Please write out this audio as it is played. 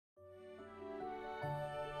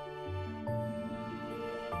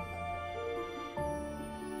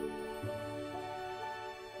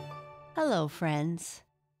Hello, friends,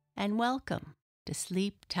 and welcome to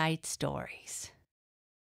Sleep Tight Stories.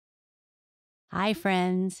 Hi,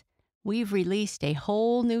 friends. We've released a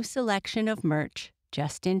whole new selection of merch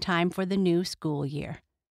just in time for the new school year.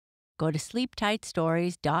 Go to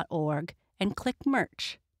sleeptightstories.org and click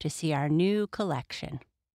merch to see our new collection.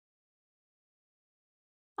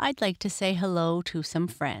 I'd like to say hello to some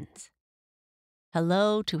friends.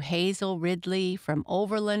 Hello to Hazel Ridley from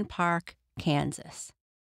Overland Park, Kansas.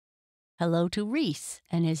 Hello to Reese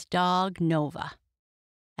and his dog Nova.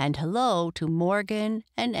 And hello to Morgan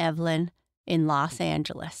and Evelyn in Los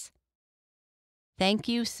Angeles. Thank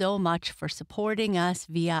you so much for supporting us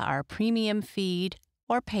via our premium feed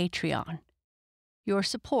or Patreon. Your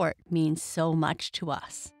support means so much to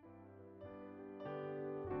us.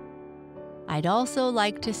 I'd also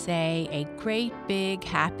like to say a great big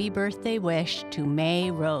happy birthday wish to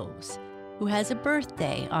May Rose, who has a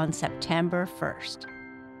birthday on September 1st.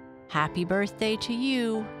 Happy birthday to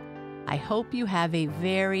you. I hope you have a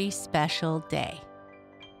very special day.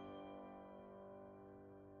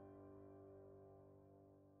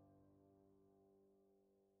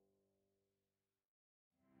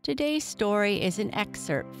 Today's story is an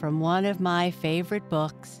excerpt from one of my favorite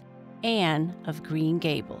books, Anne of Green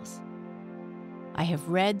Gables. I have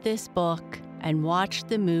read this book and watched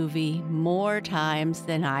the movie more times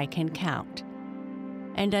than I can count,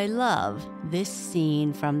 and I love this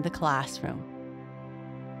scene from the classroom.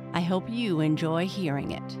 I hope you enjoy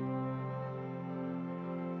hearing it.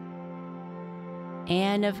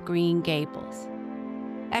 Anne of Green Gables,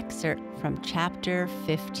 excerpt from chapter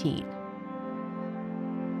 15.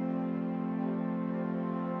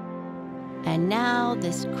 And now,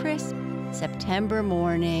 this crisp September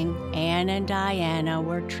morning, Anne and Diana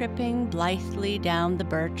were tripping blithely down the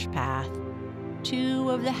birch path, two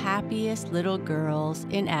of the happiest little girls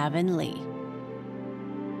in Avonlea.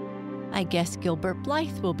 I guess Gilbert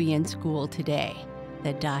Blythe will be in school today,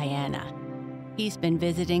 said Diana. He's been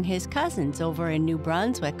visiting his cousins over in New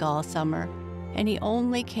Brunswick all summer, and he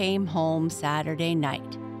only came home Saturday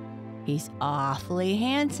night. He's awfully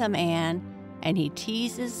handsome, Anne, and he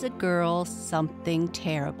teases the girls something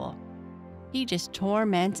terrible. He just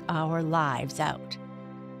torments our lives out.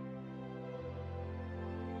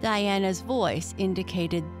 Diana's voice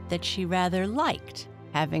indicated that she rather liked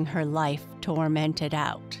having her life tormented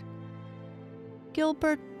out.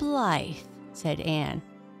 Gilbert Blythe, said Anne.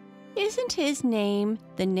 Isn't his name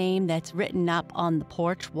the name that's written up on the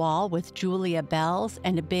porch wall with Julia bells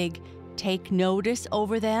and a big "Take Notice"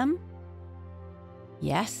 over them?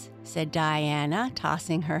 Yes, said Diana,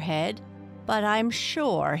 tossing her head, but I'm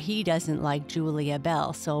sure he doesn't like Julia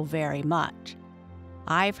Bell so very much.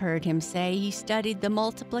 I've heard him say he studied the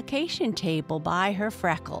multiplication table by her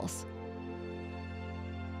freckles.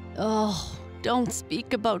 Oh, don't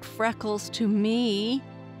speak about freckles to me,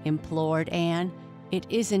 implored Anne. It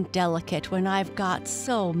isn't delicate when I've got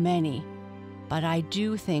so many. But I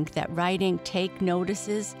do think that writing take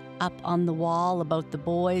notices up on the wall about the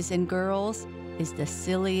boys and girls is the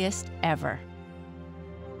silliest ever.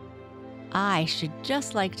 I should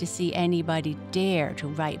just like to see anybody dare to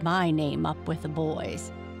write my name up with the boys.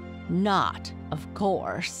 Not, of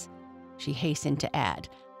course, she hastened to add,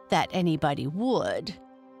 that anybody would.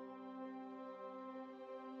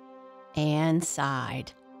 Anne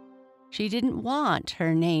sighed. She didn't want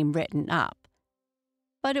her name written up,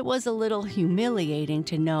 but it was a little humiliating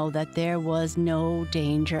to know that there was no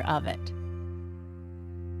danger of it.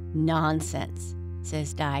 Nonsense,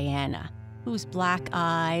 says Diana, whose black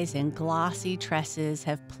eyes and glossy tresses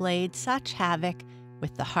have played such havoc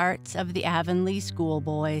with the hearts of the Avonlea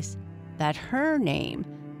schoolboys that her name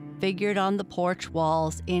figured on the porch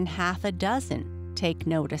walls in half a dozen take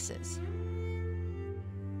notices.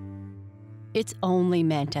 It's only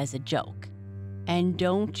meant as a joke, and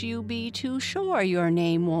don't you be too sure your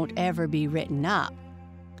name won't ever be written up.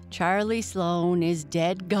 Charlie Sloane is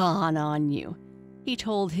dead gone on you. He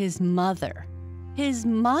told his mother,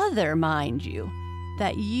 mind you,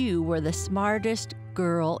 that you were the smartest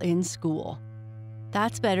girl in school.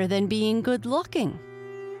 That's better than being good looking.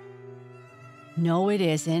 No, it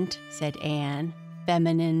isn't, said Anne,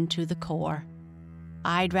 feminine to the core.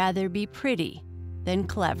 I'd rather be pretty than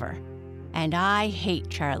clever, and I hate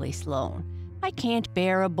Charlie Sloane. I can't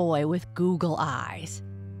bear a boy with Google eyes.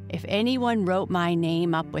 If anyone wrote my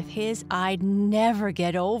name up with his, I'd never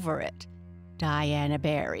get over it. Diana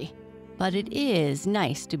Barry. But it is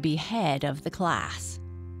nice to be head of the class.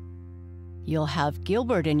 You'll have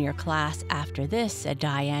Gilbert in your class after this, said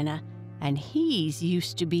Diana, and he's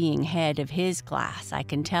used to being head of his class, I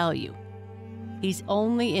can tell you. He's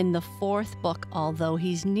only in the 4th book, although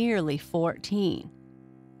he's nearly 14.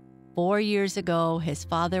 4 years ago, his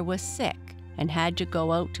father was sick and had to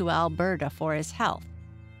go out to Alberta for his health,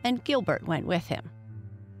 and Gilbert went with him.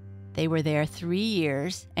 They were there 3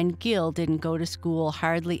 years, and Gil didn't go to school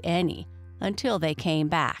hardly any until they came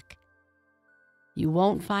back. You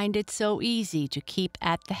won't find it so easy to keep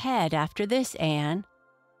at the head after this, Anne.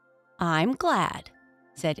 I'm glad,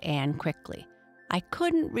 said Anne quickly. I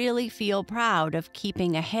couldn't really feel proud of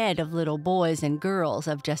keeping ahead of little boys and girls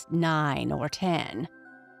of just 9 or 10.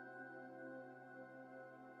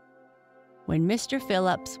 When Mr.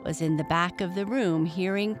 Phillips was in the back of the room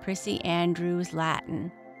hearing Prissy Andrews'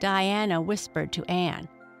 Latin, Diana whispered to Anne,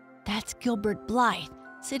 "That's Gilbert Blythe,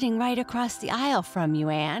 sitting right across the aisle from you,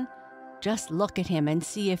 Anne. Just look at him and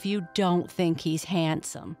see if you don't think he's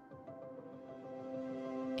handsome."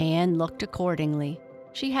 Anne looked accordingly.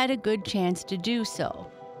 She had a good chance to do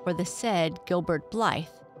so, for the said Gilbert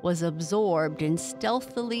Blythe was absorbed in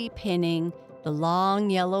stealthily pinning the long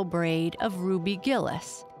yellow braid of Ruby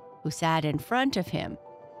Gillis, who sat in front of him,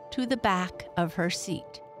 to the back of her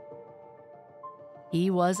seat.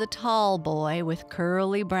 He was a tall boy with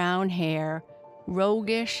curly brown hair,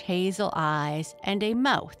 roguish hazel eyes, and a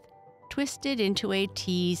mouth twisted into a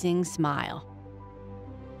teasing smile.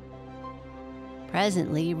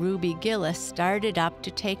 Presently, Ruby Gillis started up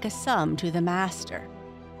to take a sum to the master.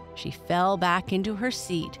 She fell back into her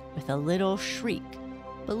seat with a little shriek,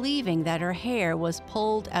 believing that her hair was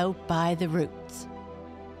pulled out by the roots.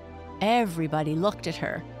 Everybody looked at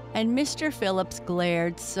her, and Mr. Phillips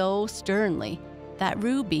glared so sternly that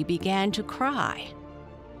Ruby began to cry.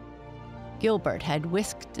 Gilbert had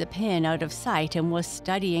whisked the pin out of sight and was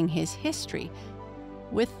studying his history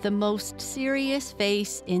with the most serious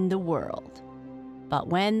face in the world. But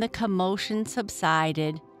when the commotion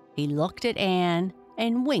subsided, he looked at Anne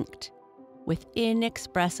and winked with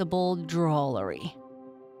inexpressible drollery.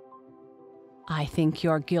 "I think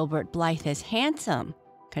your Gilbert Blythe is handsome,"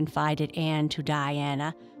 confided Anne to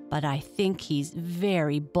Diana, "but I think he's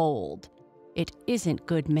very bold. It isn't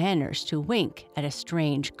good manners to wink at a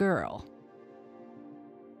strange girl."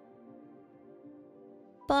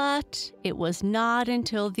 But it was not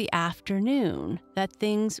until the afternoon that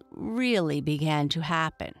things really began to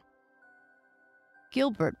happen.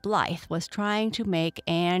 Gilbert Blythe was trying to make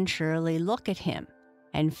Anne Shirley look at him,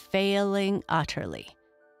 and failing utterly,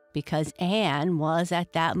 because Anne was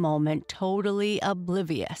at that moment totally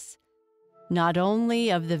oblivious, not only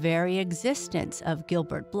of the very existence of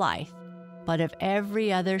Gilbert Blythe, but of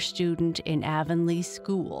every other student in Avonlea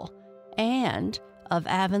School, and of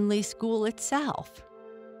Avonlea School itself.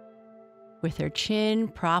 With her chin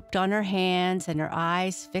propped on her hands and her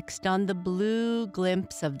eyes fixed on the blue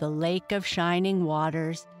glimpse of the lake of shining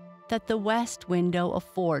waters that the west window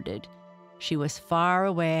afforded, she was far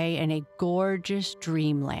away in a gorgeous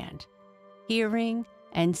dreamland, hearing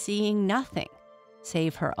and seeing nothing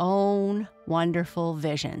save her own wonderful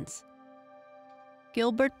visions.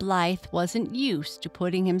 Gilbert Blythe wasn't used to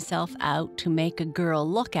putting himself out to make a girl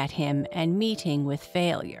look at him and meeting with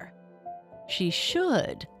failure. She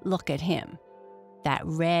should look at him, that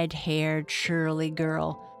red-haired Shirley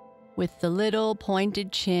girl, with the little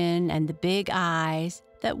pointed chin and the big eyes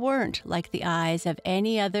that weren't like the eyes of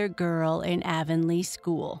any other girl in Avonlea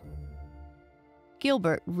School.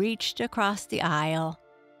 Gilbert reached across the aisle,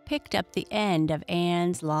 picked up the end of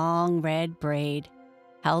Anne's long red braid,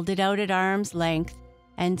 held it out at arm's length,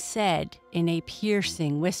 and said in a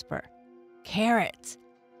piercing whisper, "Carrots!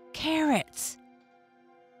 Carrots!"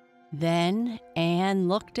 Then Anne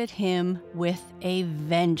looked at him with a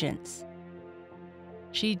vengeance.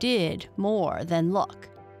 She did more than look.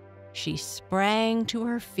 She sprang to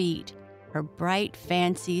her feet, her bright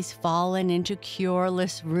fancies fallen into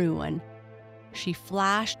cureless ruin. She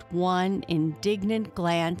flashed one indignant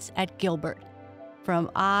glance at Gilbert, from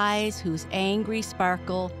eyes whose angry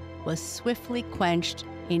sparkle was swiftly quenched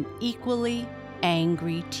in equally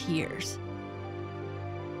angry tears.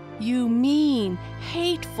 "You mean,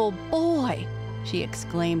 hateful boy!" she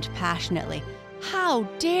exclaimed passionately. "How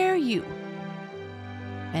dare you!"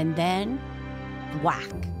 And then,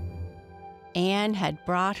 whack! Anne had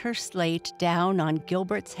brought her slate down on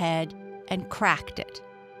Gilbert's head and cracked it.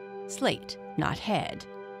 Slate, not head.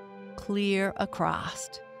 Clear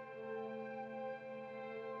across.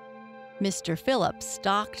 Mr. Phillips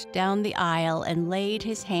stalked down the aisle and laid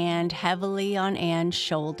his hand heavily on Anne's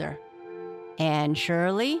shoulder. "Anne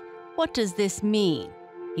Shirley, what does this mean?"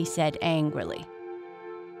 he said angrily.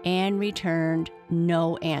 Anne returned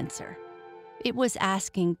no answer. It was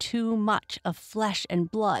asking too much of flesh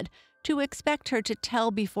and blood to expect her to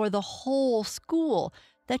tell before the whole school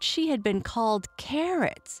that she had been called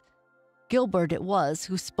carrots. Gilbert it was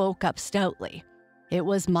who spoke up stoutly. "It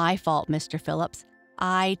was my fault, Mr. Phillips.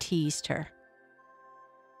 I teased her."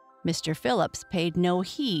 Mr. Phillips paid no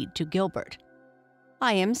heed to Gilbert.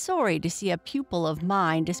 "I am sorry to see a pupil of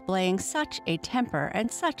mine displaying such a temper and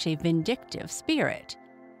such a vindictive spirit,"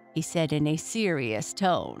 he said in a serious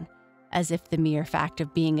tone, as if the mere fact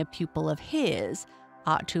of being a pupil of his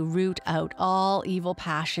ought to root out all evil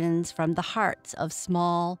passions from the hearts of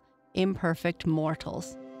small, imperfect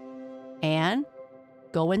mortals. "Anne,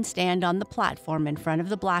 go and stand on the platform in front of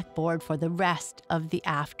the blackboard for the rest of the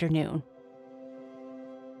afternoon."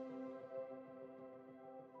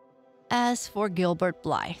 As for Gilbert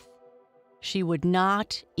Blythe, she would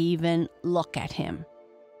not even look at him.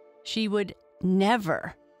 She would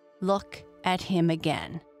never look at him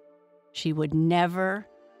again. She would never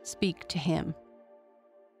speak to him.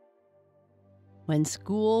 When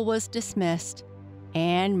school was dismissed,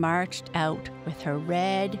 Anne marched out with her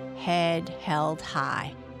red head held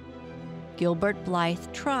high. Gilbert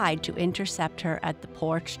Blythe tried to intercept her at the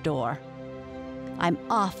porch door. "I'm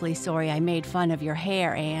awfully sorry I made fun of your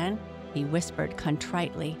hair, Anne," he whispered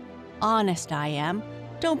contritely. "Honest I am.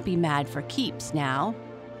 Don't be mad for keeps now."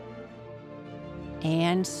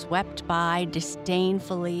 Anne swept by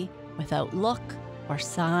disdainfully, without look or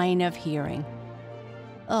sign of hearing.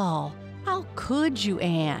 "Oh, how could you,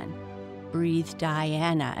 Anne?" breathed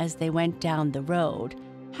Diana as they went down the road,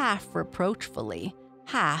 half reproachfully,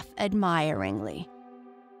 half admiringly.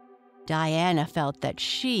 Diana felt that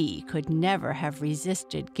she could never have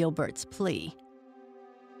resisted Gilbert's plea.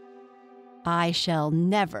 "I shall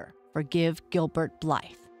never forgive Gilbert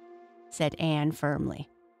Blythe," said Anne firmly.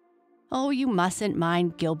 "Oh, you mustn't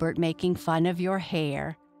mind Gilbert making fun of your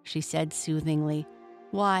hair," she said soothingly.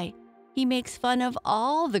 "Why, he makes fun of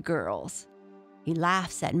all the girls. He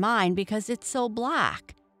laughs at mine because it's so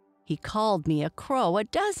black. He called me a crow a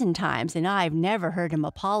dozen times, and I've never heard him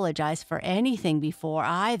apologize for anything before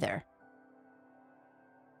either."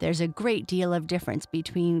 "There's a great deal of difference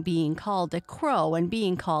between being called a crow and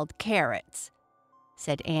being called carrots,"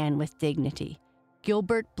 said Anne with dignity.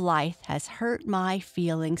 "Gilbert Blythe has hurt my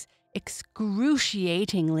feelings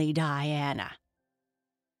excruciatingly, Diana."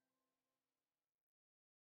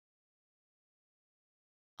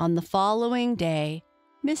 On the following day,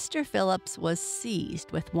 Mr. Phillips was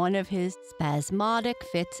seized with one of his spasmodic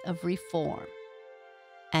fits of reform,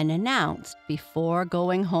 and announced before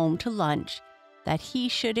going home to lunch that he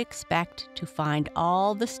should expect to find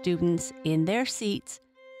all the students in their seats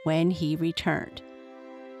when he returned.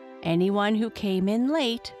 Anyone who came in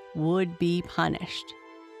late would be punished.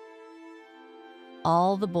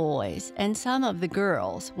 All the boys and some of the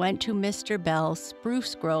girls went to Mr. Bell's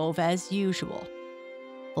spruce grove as usual,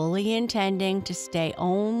 fully intending to stay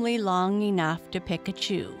only long enough to pick a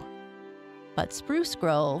chew. But spruce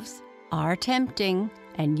groves are tempting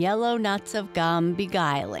and yellow nuts of gum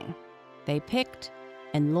beguiling. They picked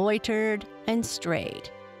and loitered and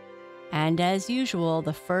strayed. And as usual,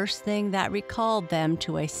 the first thing that recalled them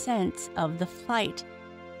to a sense of the flight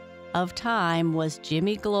of time was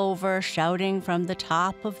Jimmy Glover shouting from the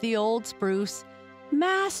top of the old spruce,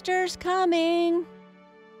 "Master's coming!"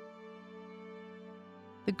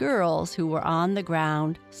 The girls who were on the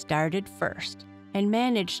ground started first and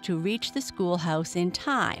managed to reach the schoolhouse in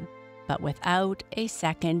time, but without a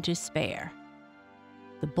second to spare.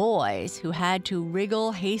 The boys who had to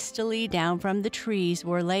wriggle hastily down from the trees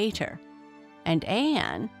were later, and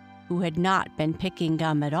Anne, who had not been picking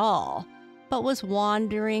gum at all, but was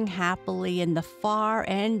wandering happily in the far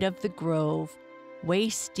end of the grove,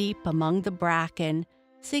 waist-deep among the bracken,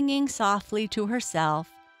 singing softly to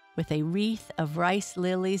herself, with a wreath of rice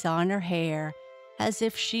lilies on her hair, as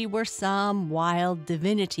if she were some wild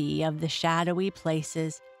divinity of the shadowy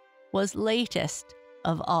places, was latest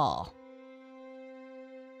of all.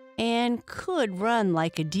 Anne could run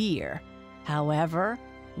like a deer. However,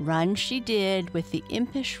 run she did, with the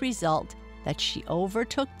impish result that she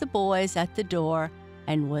overtook the boys at the door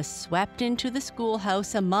and was swept into the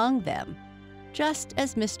schoolhouse among them, just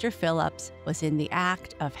as Mr. Phillips was in the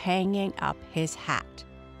act of hanging up his hat.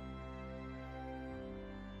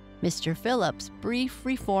 Mr. Phillips' brief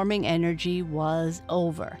reforming energy was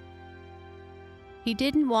over. He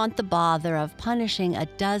didn't want the bother of punishing a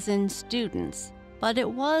dozen students, but it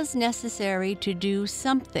was necessary to do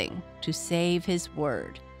something to save his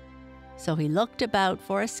word. So he looked about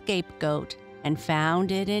for a scapegoat and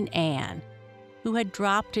found it in Anne, who had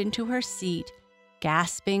dropped into her seat,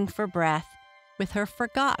 gasping for breath, with her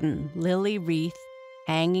forgotten lily wreath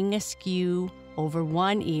hanging askew over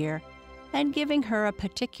one ear and giving her a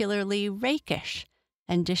particularly rakish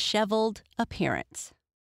and disheveled appearance.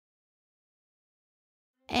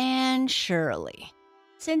 "Anne Shirley,"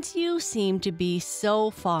 Since you seem to be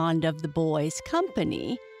so fond of the boys'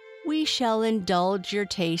 company, we shall indulge your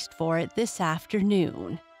taste for it this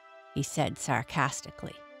afternoon," he said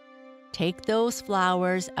sarcastically. "Take those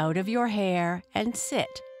flowers out of your hair and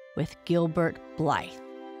sit with Gilbert Blythe."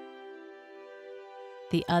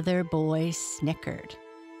 The other boys snickered.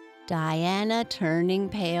 Diana, turning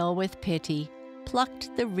pale with pity,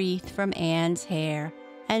 plucked the wreath from Anne's hair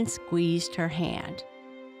and squeezed her hand.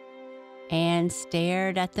 Anne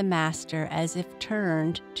stared at the master as if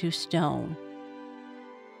turned to stone.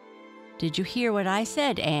 "Did you hear what I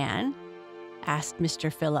said, Anne?" asked Mr.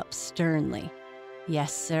 Phillips sternly.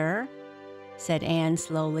 "Yes, sir," said Anne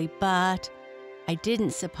slowly, "but I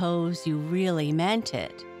didn't suppose you really meant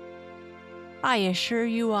it." "I assure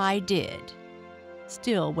you I did,"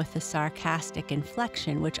 still with the sarcastic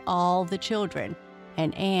inflection which all the children,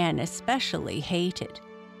 and Anne especially, hated.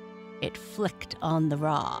 It flicked on the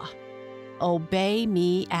raw. "Obey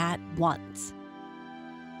me at once."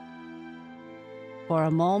 For a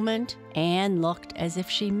moment, Anne looked as if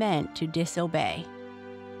she meant to disobey.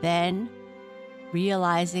 Then,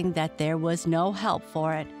 realizing that there was no help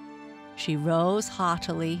for it, she rose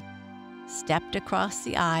haughtily, stepped across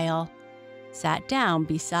the aisle, sat down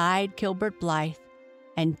beside Gilbert Blythe,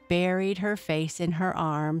 and buried her face in her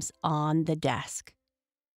arms on the desk.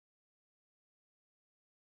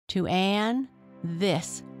 To Anne,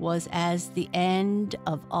 this was as the end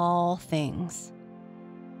of all things.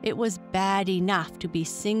 It was bad enough to be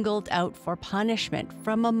singled out for punishment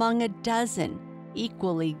from among a dozen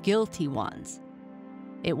equally guilty ones.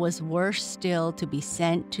 It was worse still to be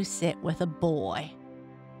sent to sit with a boy.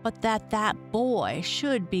 But that boy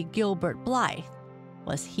should be Gilbert Blythe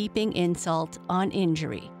was heaping insult on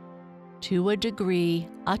injury, to a degree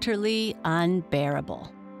utterly unbearable.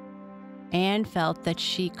 Anne felt that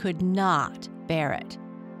she could not bear it,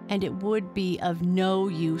 and it would be of no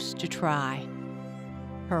use to try.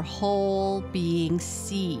 Her whole being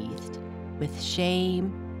seethed with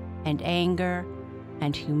shame and anger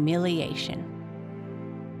and humiliation.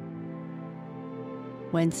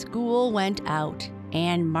 When school went out,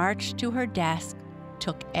 Anne marched to her desk,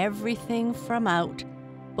 took everything from out,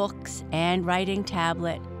 books and writing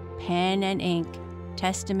tablet, pen and ink,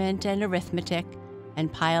 testament and arithmetic,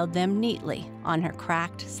 and piled them neatly on her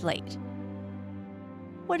cracked slate.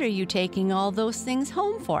 "What are you taking all those things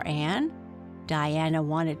home for, Anne?" Diana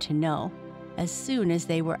wanted to know as soon as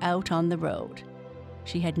they were out on the road.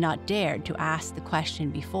 She had not dared to ask the question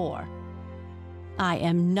before. "I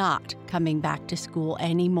am not coming back to school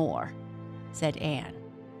any more," said Anne.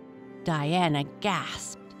 Diana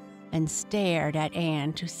gasped and stared at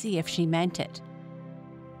Anne to see if she meant it.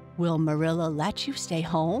 "Will Marilla let you stay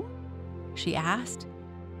home?" she asked.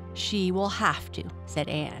 "She will have to," said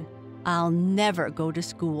Anne. "I'll never go to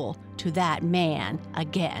school to that man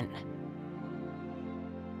again."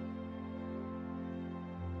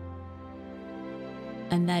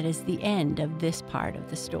 And that is the end of this part of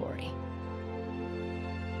the story.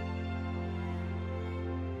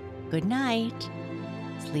 Good night.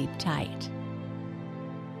 Sleep tight.